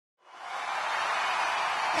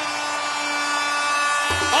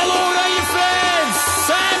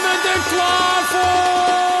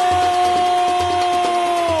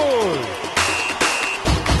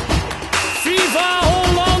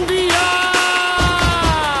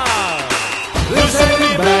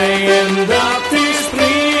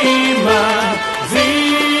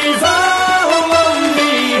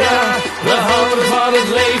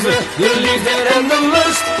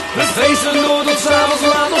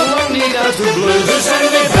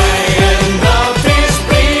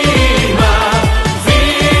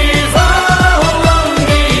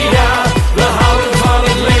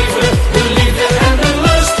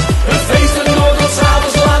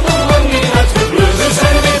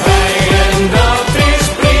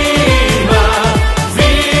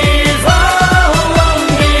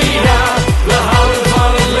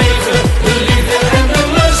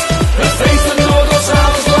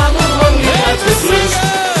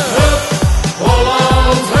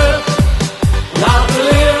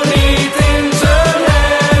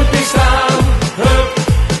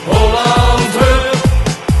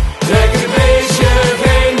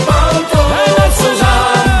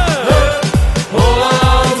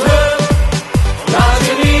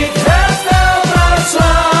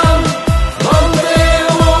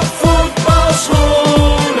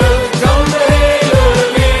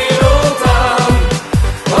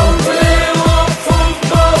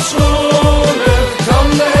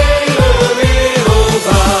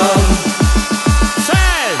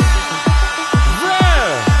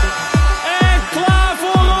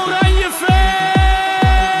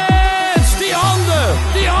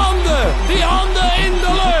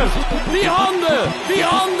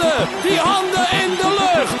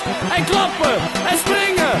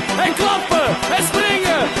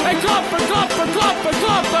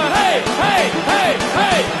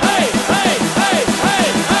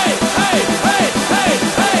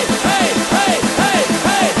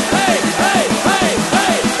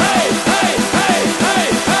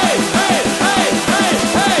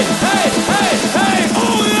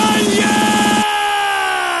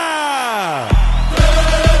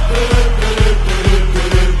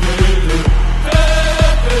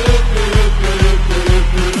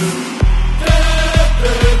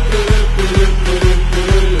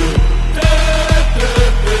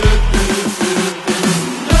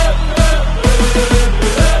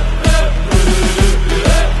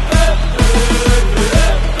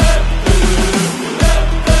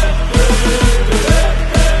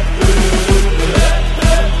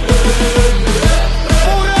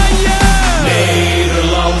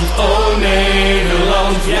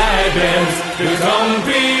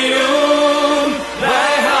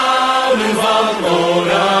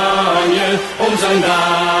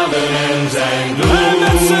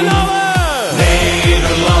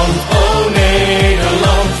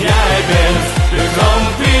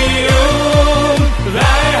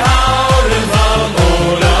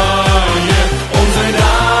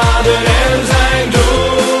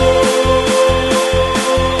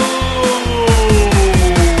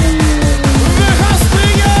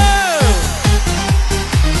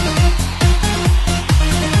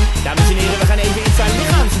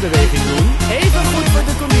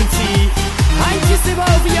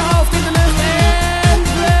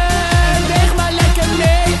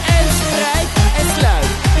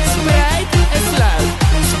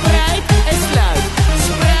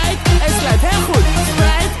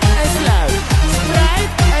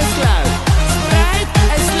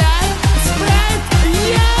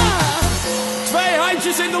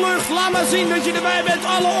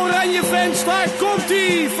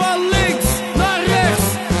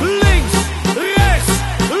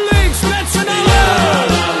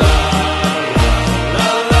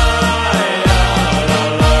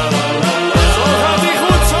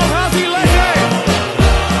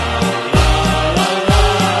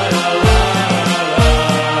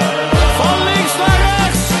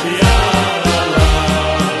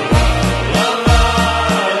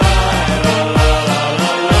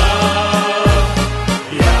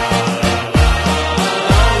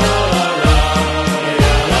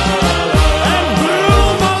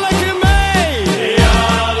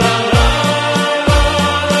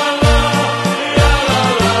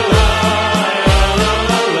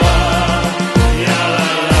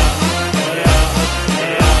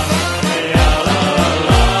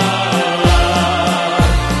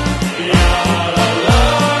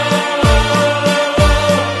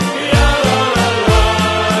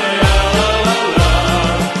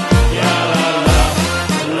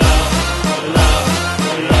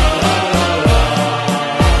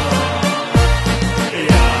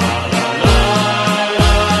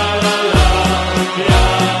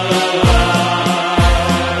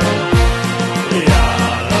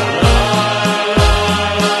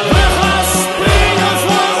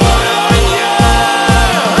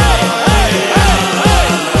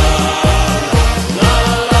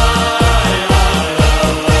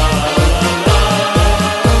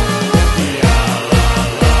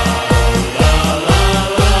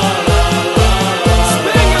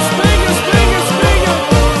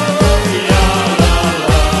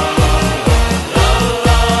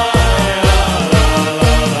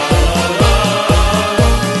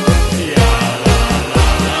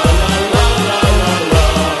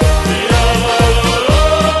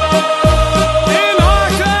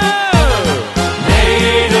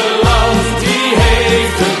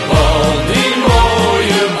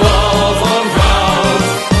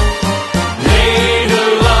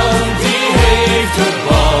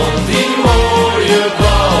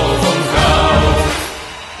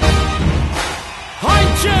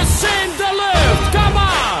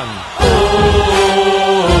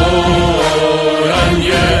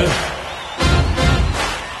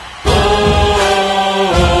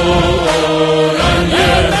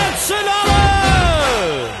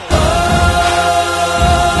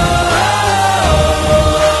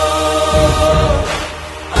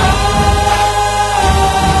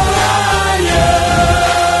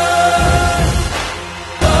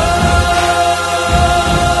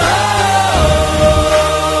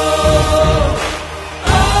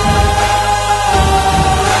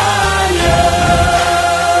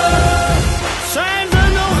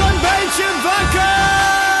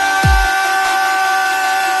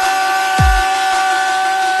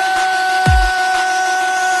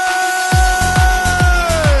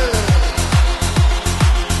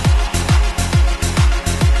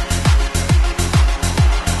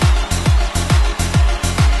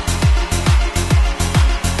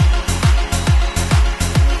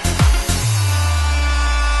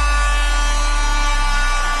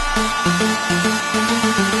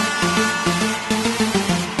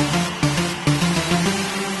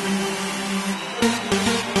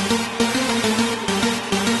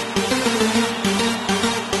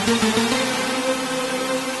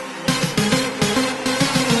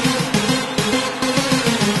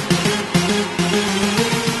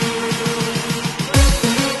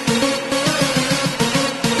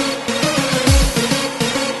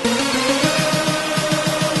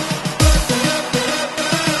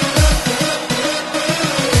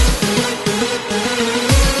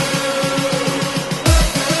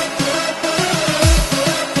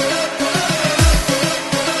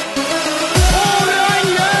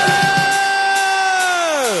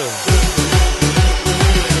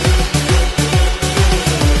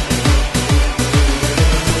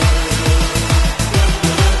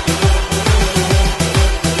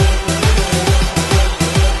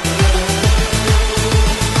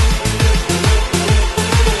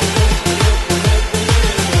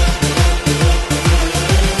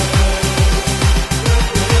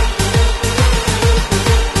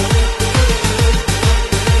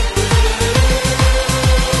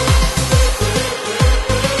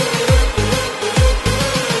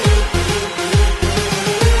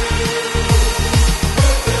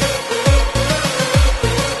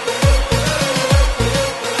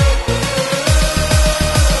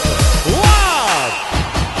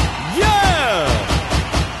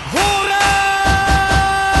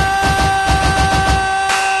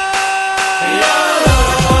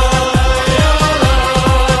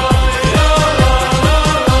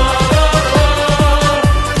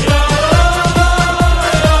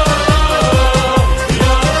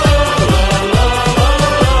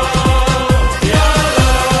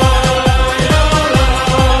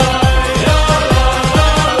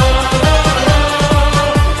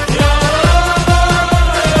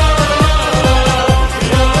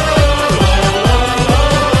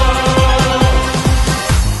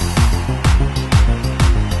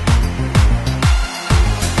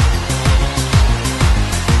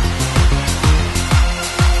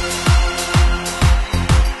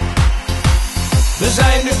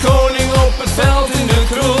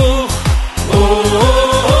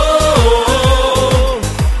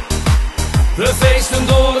feesten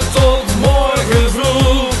door tot morgen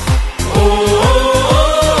vroeg. Oh, oh, oh,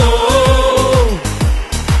 oh.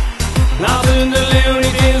 Laten de leeuw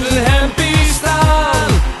niet in zijn hempie staan.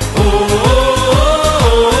 Oh, oh, oh,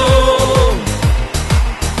 oh.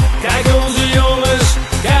 Kijk onze jongens,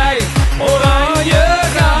 kijk, oranje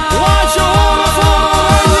gaan. Laat je horen voor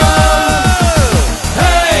Oranje!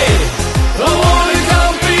 Hey, we worden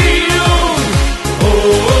kampioen. Oh, oh,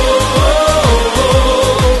 oh, oh.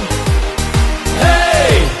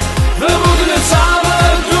 Hey, we moeten het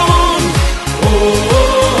samen doen. Oh,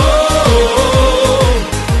 oh, oh, oh.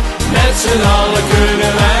 Met z'n allen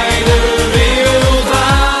kunnen wij de wereld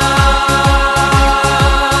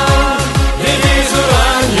aan. Dit is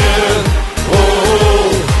oranje. Oh, oh.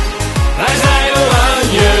 Wij zijn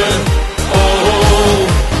oranje. Oh, oh.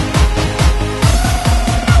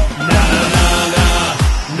 Na na na na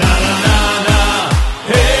na na na.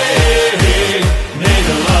 Hey, hey,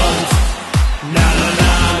 Nederland. Na na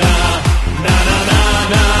na na na na na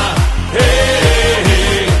na. Hey,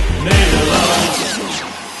 hey, Nederland.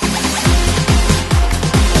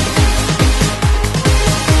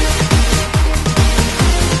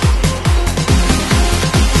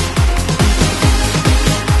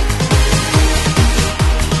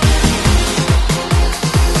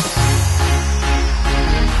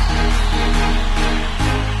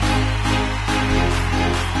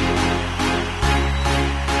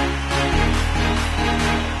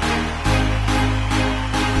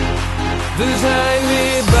 We zijn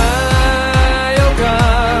weer bij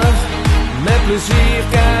elkaar. Met plezier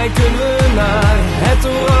kijken we naar het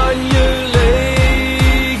Oranje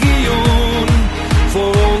Legioen.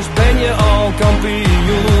 Voor ons ben je al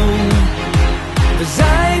kampioen. We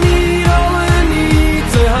zijn hier allen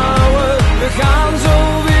niet te houden. We gaan zo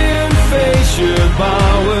weer een feestje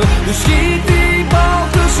bouwen. Dus schiet die bal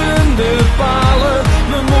tussen de palen.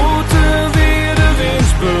 We moeten weer de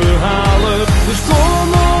winst behalen. Dus kom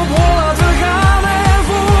op Holland, we gaan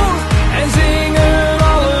ervoor. En zingen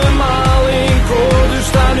allemaal in koor. Dus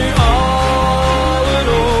staan nu allen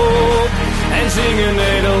op. En zingen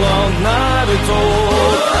Nederland naar de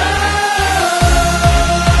top.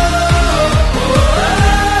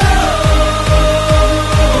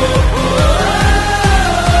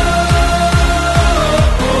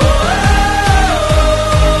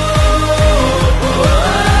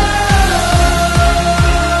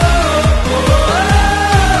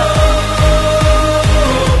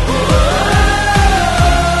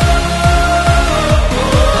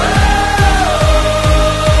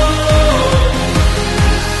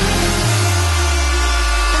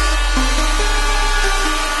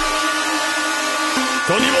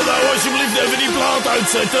 Kan iemand nou alsjeblieft even die plaat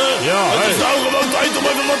uitzetten? Ja, Het is hey. nou gewoon tijd om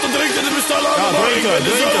even wat te drinken te bestellen aan Ja, de bar. Ik drinken,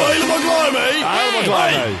 ben er zo drinken. helemaal klaar mee. Ja, helemaal klaar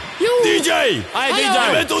Hey, mee. DJ! Hey, Je DJ.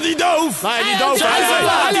 bent toch niet doof? Nee, die doof. Hey, Hey, hey.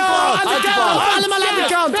 uit die plaat, uit die plaat. Allemaal aan de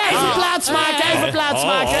kant. Even Ja. plaatsmaken, even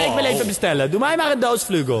plaatsmaken. Oh, oh, Ik wil oh. even bestellen. Doe mij maar een doos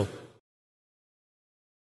vlugel.